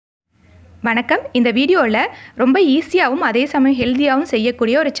வணக்கம். இந்த வீடியோவில் ரொம்ப ஈஸியாகவும் அதே சமயம் ஹெல்த்தியாகவும்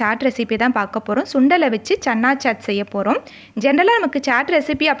செய்யக்கூடிய ஒரு சாட் ரெசிபி தான் பார்க்க போகிறோம். சுண்டலை வச்சு சன்னா சாட் செய்ய போகிறோம். ஜென்ரலாக நமக்கு சாட்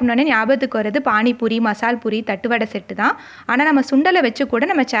ரெசிபி அப்படின்னே ஞாபகத்துக்கு வருது பானிபூரி, மசால் பூரி, தட்டுவடை செட்டு தான். ஆனால் நம்ம சுண்டலை வச்சு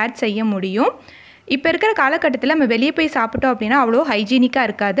கூட நம்ம சாட் செய்ய முடியும். இப்போ இருக்கிற காலகட்டத்தில் நம்ம வெளியே போய் சாப்பிட்டோம் அப்படின்னா அவ்வளோ ஹைஜீனிக்காக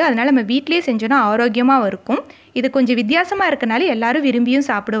இருக்காது. அதனால் நம்ம வீட்டிலேயே செஞ்சோன்னா ஆரோக்கியமாக இருக்கும். இது கொஞ்சம் வித்தியாசமாக இருக்கனால எல்லோரும் விரும்பியும்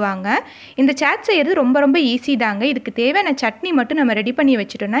சாப்பிடுவாங்க. இந்த சாட் செய்கிறது ரொம்ப ஈஸி தாங்க. இதுக்கு தேவையான சட்னி மட்டும் நம்ம ரெடி பண்ணி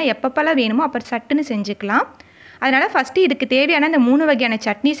வச்சுட்டோன்னா எப்பப்பெல்லாம் வேணுமோ அப்போ சட்டுன்னு செஞ்சுக்கலாம். அதனால் ஃபஸ்ட்டு இதுக்கு தேவையான இந்த 3 வகையான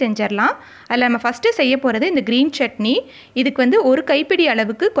சட்னி செஞ்சிடலாம். அதில் நம்ம ஃபஸ்ட்டு செய்ய போகிறது இந்த க்ரீன் சட்னி. இதுக்கு வந்து 1 கைப்பிடி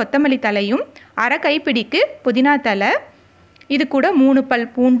அளவுக்கு கொத்தமல்லி தலையும், அரை கைப்பிடிக்கு புதினா தலை, இது கூட 3 பல்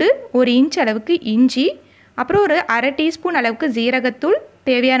பூண்டு, 1 இன்ச் அளவுக்கு இஞ்சி, அப்புறம் ஒரு அரை டீஸ்பூன் அளவுக்கு ஜீரகத்தூள்,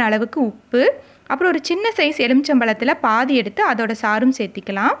 தேவையான அளவுக்கு உப்பு, அப்புறம் ஒரு சின்ன சைஸ் எலுமிச்சம்பழத்தில் பாதி எடுத்து அதோட சாரும்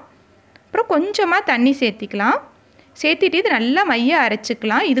சேர்த்திக்கலாம். அப்புறம் கொஞ்சமாக தண்ணி சேர்த்திக்கலாம். சேர்த்திட்டு இது நல்லா மைய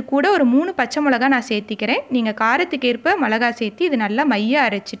அரைச்சிக்கலாம். இது கூட ஒரு 3 பச்சை மிளகா நான் சேர்த்திக்கிறேன். நீங்கள் காரத்துக்கு ஏற்ப மிளகா சேர்த்து இது நல்லா மைய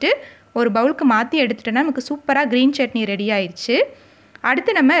அரைச்சிட்டு ஒரு பவுலுக்கு மாற்றி எடுத்துட்டோன்னா நமக்கு சூப்பராக க்ரீன் சட்னி ரெடி ஆயிடுச்சு.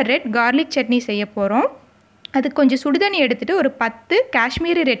 அடுத்து நம்ம ரெட் கார்லிக் சட்னி செய்ய போகிறோம். அதுக்கு கொஞ்சம் சுடுதண்ணி எடுத்துகிட்டு ஒரு 10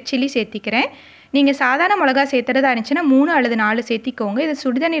 காஷ்மீரி ரெட் சில்லி சேர்த்திக்கிறேன். நீங்கள் சாதாரண மிளகா சேர்த்துறதா இருந்துச்சுன்னா 3 அல்லது 4 சேர்த்திக்கோங்க. இதை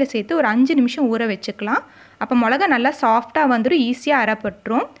சுடுதண்ணியில் சேர்த்து ஒரு 5 நிமிஷம் ஊற வச்சுக்கலாம். அப்போ மிளகா நல்லா சாஃப்டாக வந்துடும், ஈஸியாக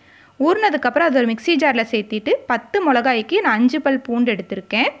அரைப்பட்டுரும். ஊறினதுக்கப்புறம் அது ஒரு மிக்ஸி ஜாரில் சேர்த்திட்டு 10 மிளகாய்க்கு நான் 5 பல் பூண்டு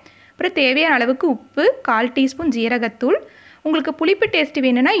எடுத்திருக்கேன். அப்புறம் தேவையான அளவுக்கு உப்பு, 1/4 டீஸ்பூன் ஜீரகத்தூள். உங்களுக்கு புளிப்பு டேஸ்ட்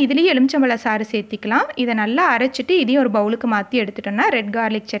வேணும்னா இதுலேயே எலுமிச்சம்பழ சாறு சேர்த்திக்கலாம். இதை நல்லா அரைச்சிட்டு இதையும் ஒரு பவுலுக்கு மாற்றி எடுத்துட்டோன்னா ரெட்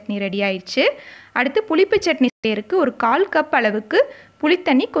கார்லிக் சட்னி ரெடி ஆயிடுச்சு. அடுத்து புளிப்பு சட்னி செய்யறதுக்கு ஒரு 1/4 கப் அளவுக்கு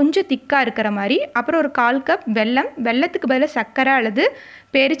புளித்தண்ணி கொஞ்சம் திக்காக இருக்கிற மாதிரி, அப்புறம் ஒரு 1/4 கப் வெல்லம், வெல்லத்துக்கு பதிலாக சர்க்கரை அல்லது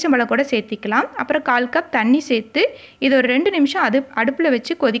பேரிச்சம்பழம் கூட சேர்த்திக்கலாம். அப்புறம் 1/4 கப் தண்ணி சேர்த்து இது ஒரு 2 நிமிஷம் அடுப்பில்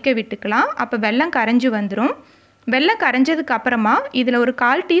வச்சு கொதிக்க விட்டுக்கலாம். அப்போ வெல்லம் கரைஞ்சி வந்துடும். வெல்லம் கரைஞ்சதுக்கு அப்புறமா இதில் ஒரு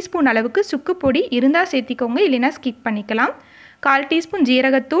 1/4 டீஸ்பூன் அளவுக்கு சுக்கு பொடி இருந்தால் சேர்த்திக்கோங்க, இல்லைன்னா ஸ்கிப் பண்ணிக்கலாம். 1/4 டீஸ்பூன்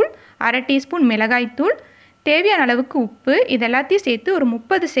ஜீரகத்தூள், அரை டீஸ்பூன் மிளகாய்த்தூள், தேவையான அளவுக்கு உப்பு, இது எல்லாத்தையும் சேர்த்து ஒரு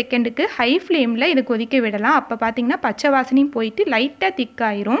 30 செகண்டுக்கு ஹை ஃப்ளேமில் இது கொதிக்க விடலாம். அப்போ பார்த்திங்கன்னா பச்சை வாசனையும் போயிட்டு லைட்டாக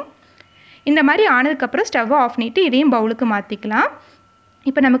திக்காயிரும். இந்த மாதிரி ஆனதுக்கப்புறம் ஸ்டவ்வை ஆஃப் பண்ணிவிட்டு இதையும் பவுலுக்கு மாற்றிக்கலாம்.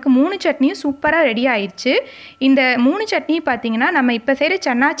 இப்போ நமக்கு 3 சட்னியும் சூப்பராக ரெடி ஆயிடுச்சு. இந்த 3 சட்னி பார்த்திங்கன்னா நம்ம இப்போ செய்கிற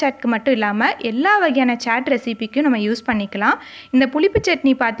சன்னா சாட்க்கு மட்டும் இல்லாமல் எல்லா வகையான சாட் ரெசிபிக்கும் நம்ம யூஸ் பண்ணிக்கலாம். இந்த புளிப்பு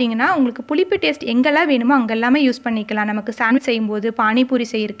சட்னி பார்த்திங்கன்னா உங்களுக்கு புளிப்பு டேஸ்ட் எங்கெல்லாம் வேணுமோ அங்கெல்லாமே யூஸ் பண்ணிக்கலாம். நமக்கு சாண்ட்விச் செய்யும்போது, பானிபூரி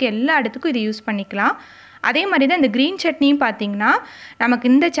செய்யறதுக்கு எல்லா இடத்துக்கும் இது யூஸ் பண்ணிக்கலாம். அதே மாதிரி தான் இந்த க்ரீன் சட்னியும் பார்த்திங்கன்னா நமக்கு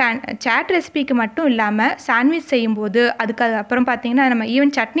இந்த சாட் ரெசிபிக்கு மட்டும் இல்லாமல் சாண்ட்விச் செய்யும்போது, அதுக்கு அப்புறம் பார்த்திங்கன்னா நம்ம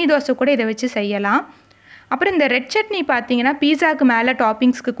ஈவன் சட்னி தோசை கூட இதை வச்சு செய்யலாம். அப்புறம் இந்த ரெட் சட்னி பார்த்திங்கன்னா பீஸாவுக்கு மேலே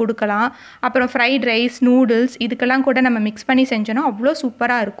டாப்பிங்ஸ்க்கு கொடுக்கலாம். அப்புறம் ஃப்ரைட் ரைஸ், நூடுல்ஸ் இதுக்கெல்லாம் கூட நம்ம மிக்ஸ் பண்ணி செஞ்சோன்னா அவ்வளோ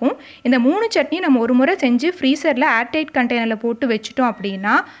சூப்பராக இருக்கும். இந்த 3 சட்னி நம்ம ஒரு முறை செஞ்சு ஃப்ரீசரில் ஏர்டைட் கண்டெய்னரில் போட்டு வச்சுட்டோம்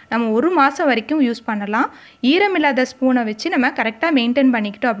அப்படின்னா நம்ம 1 மாதம் வரைக்கும் யூஸ் பண்ணலாம். ஈரமில்லாத ஸ்பூனை வச்சு நம்ம கரெக்டாக மெயின்டைன்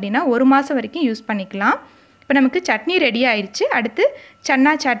பண்ணிக்கிட்டோம் அப்படின்னா 1 மாதம் வரைக்கும் யூஸ் பண்ணிக்கலாம். இப்போ நமக்கு சட்னி ரெடி ஆயிடுச்சு. அடுத்து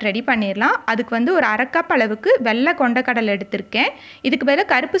சன்னா சாட் ரெடி பண்ணிடலாம். அதுக்கு வந்து ஒரு அரை கப் அளவுக்கு வெள்ளை கொண்டக்கடலை எடுத்திருக்கேன். இதுக்கு பதிலாக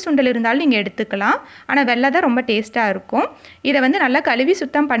கருப்பு சுண்டல் இருந்தாலும் நீங்கள் எடுத்துக்கலாம். ஆனால் வெள்ளை தான் ரொம்ப டேஸ்ட்டாக இருக்கும். இதை வந்து நல்லா கழுவி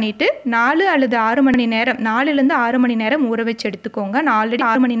சுத்தம் பண்ணிவிட்டு 4 அல்லது 6 மணி நேரம், 4லேருந்து 6 மணி நேரம் ஊற வச்சு எடுத்துக்கோங்க. நான் ஆல்ரெடி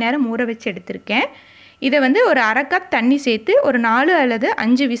 6 மணி நேரம் ஊற வச்சு எடுத்திருக்கேன். இதை வந்து ஒரு அரை கப் தண்ணி சேர்த்து ஒரு 4 அல்லது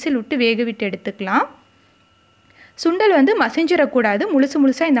 5 விசில் விட்டு வேக விட்டு எடுத்துக்கலாம். சுண்டல் வந்து மசிஞ்சிடக்கூடாது,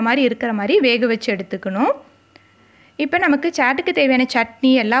 முழுசாக இந்த மாதிரி இருக்கிற மாதிரி வேக வச்சு எடுத்துக்கணும். இப்போ நமக்கு சாட்டுக்கு தேவையான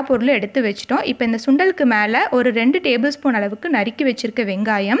சட்னி எல்லா பொருளும் எடுத்து வச்சிட்டோம். இப்போ இந்த சுண்டலுக்கு மேலே ஒரு 2 டேபிள் ஸ்பூன் அளவுக்கு நறுக்கி வச்சுருக்க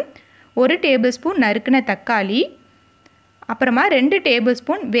வெங்காயம், 1 டேபிள் ஸ்பூன் நறுக்கின தக்காளி, அப்புறமா 2 டேபிள்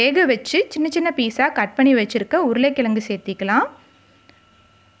ஸ்பூன் வேக வச்சு சின்ன பீஸாக கட் பண்ணி வச்சுருக்க உருளைக்கிழங்கு சேர்த்திக்கலாம்.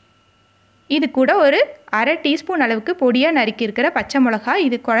 இது கூட ஒரு அரை டீஸ்பூன் அளவுக்கு பொடியாக நறுக்கி இருக்கிற பச்சை மிளகா,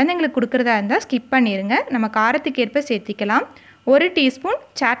 இது குழந்தைங்களுக்கு கொடுக்குறதா இருந்தால் ஸ்கிப் பண்ணிடுங்க, நம்ம காரத்துக்கு ஏற்ப சேர்த்திக்கலாம். 1 டீஸ்பூன்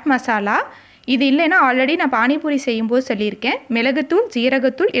சாட் மசாலா, இது இல்லைன்னா ஆல்ரெடி நான் பானிபூரி செய்யும்போது சொல்லியிருக்கேன். மிளகுத்தூள்,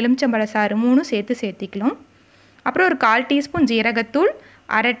 ஜீரகத்தூள், எலுமிச்சம்பழ சாறு 3 சேர்த்திக்கலாம். அப்புறம் ஒரு 1/4 டீஸ்பூன் ஜீரகத்தூள்,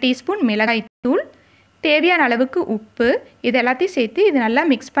 அரை டீஸ்பூன் மிளகாய்த்தூள், தேவையான அளவுக்கு உப்பு, இது எல்லாத்தையும் சேர்த்து இது நல்லா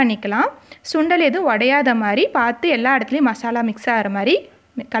மிக்ஸ் பண்ணிக்கலாம். சுண்டல் எதுவும் உடையாத மாதிரி பார்த்து எல்லா இடத்துலையும் மசாலா மிக்ஸ் ஆகிற மாதிரி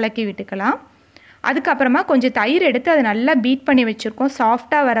கலக்கி விட்டுக்கலாம். அதுக்கப்புறமா கொஞ்சம் தயிர் எடுத்து அதை நல்லா பீட் பண்ணி வச்சுருக்கோம்,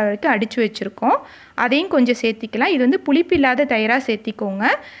 சாஃப்டாக வர வரைக்கும் அடித்து வச்சுருக்கோம். அதையும் கொஞ்சம் சேர்த்திக்கலாம். இது வந்து புளிப்பு இல்லாத தயிராக சேர்த்திக்கோங்க.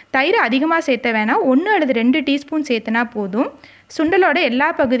 தயிர் அதிகமாக சேர்த்த வேணாம், 1 அல்லது 2 டீஸ்பூன் சேர்த்துனா போதும். சுண்டலோட எல்லா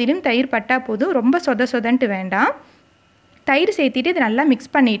பகுதியிலும் தயிர் பட்டால் போதும், ரொம்ப சொதன்ட்டு வேண்டாம். தயிர் சேர்த்திட்டு இது நல்லா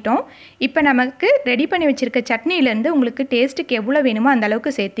மிக்ஸ் பண்ணிட்டோம். இப்போ நமக்கு ரெடி பண்ணி வச்சுருக்க சட்னியிலேருந்து உங்களுக்கு டேஸ்ட்டுக்கு எவ்வளோ வேணுமோ அந்த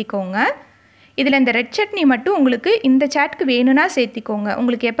அளவுக்கு சேர்த்திக்கோங்க. இதில் இந்த ரெட் சட்னி மட்டும் உங்களுக்கு இந்த சாட்க்கு வேணும்னா சேர்த்திக்கோங்க.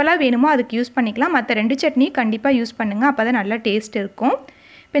 உங்களுக்கு எப்போல்லாம் வேணுமோ அதுக்கு யூஸ் பண்ணிக்கலாம். மற்ற 2 சட்னி கண்டிப்பாக யூஸ் பண்ணுங்கள், அப்போ தான் நல்லா டேஸ்ட் இருக்கும்.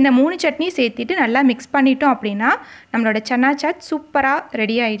 இப்போ இந்த 3 சட்னி சேர்த்துட்டு நல்லா மிக்ஸ் பண்ணிட்டோம் அப்படின்னா நம்மளோட சன்னா சாட் சூப்பராக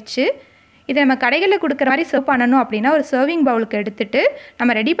ரெடி ஆயிடுச்சு. இதை நம்ம கடைகளில் கொடுக்குற மாதிரி சர்வ் பண்ணணும் அப்படின்னா ஒரு சர்விங் பவுலுக்கு எடுத்துகிட்டு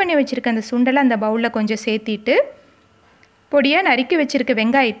நம்ம ரெடி பண்ணி வச்சுருக்க அந்த சுண்டலை அந்த பவுலில் கொஞ்சம் சேர்த்திட்டு பொடியாக நறுக்கி வச்சுருக்க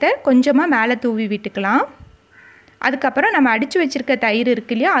வெங்காயத்தை கொஞ்சமாக மேலே தூவி விட்டுக்கலாம். அதுக்கப்புறம் நம்ம அடித்து வச்சுருக்க தயிர்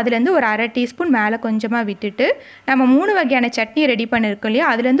இருக்கு இல்லையா, அதுலேருந்து ஒரு 1/2 டீஸ்பூன் மேலே கொஞ்சமாக விட்டுட்டு நம்ம 3 வகையான சட்னி ரெடி பண்ணியிருக்கோம் இல்லையா,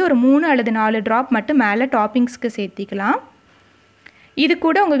 அதுலேருந்து ஒரு 3 அல்லது 4 ட்ராப் மட்டும் மேலே டாப்பிங்ஸ்க்கு சேர்த்திக்கலாம். இது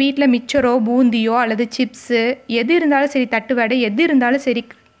கூட உங்கள் வீட்டில் மிச்சரோ பூந்தியோ அல்லது சிப்ஸு எது இருந்தாலும் சரி, தட்டு வடை எது இருந்தாலும் சரி,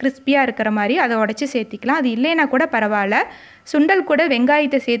 கிறிஸ்பியாக இருக்கிற மாதிரி அதை உடச்சி சேர்த்திக்கலாம். அது இல்லைன்னா கூட பரவாயில்ல. சுண்டல் கூட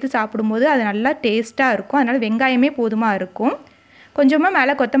வெங்காயத்தை சேர்த்து சாப்பிடும்போது அது நல்லா டேஸ்ட்டாக இருக்கும். அதனால் வெங்காயமே போதுமாக இருக்கும். கொஞ்சமாக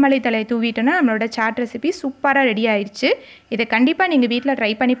மேலே கொத்தமல்லி தழையை தூவிட்டோன்னா நம்மளோட சாட் ரெசிபி சூப்பராக ரெடி ஆயிடுச்சு. இதை கண்டிப்பாக நீங்கள் வீட்டில்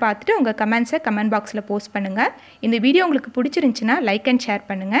ட்ரை பண்ணி பார்த்துட்டு உங்கள் கமெண்ட்ஸை கமெண்ட் பாக்ஸில் போஸ்ட் பண்ணுங்கள். இந்த வீடியோ உங்களுக்கு பிடிச்சிருந்துச்சின்னா லைக் அண்ட் ஷேர்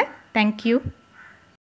பண்ணுங்கள். தேங்க்யூ.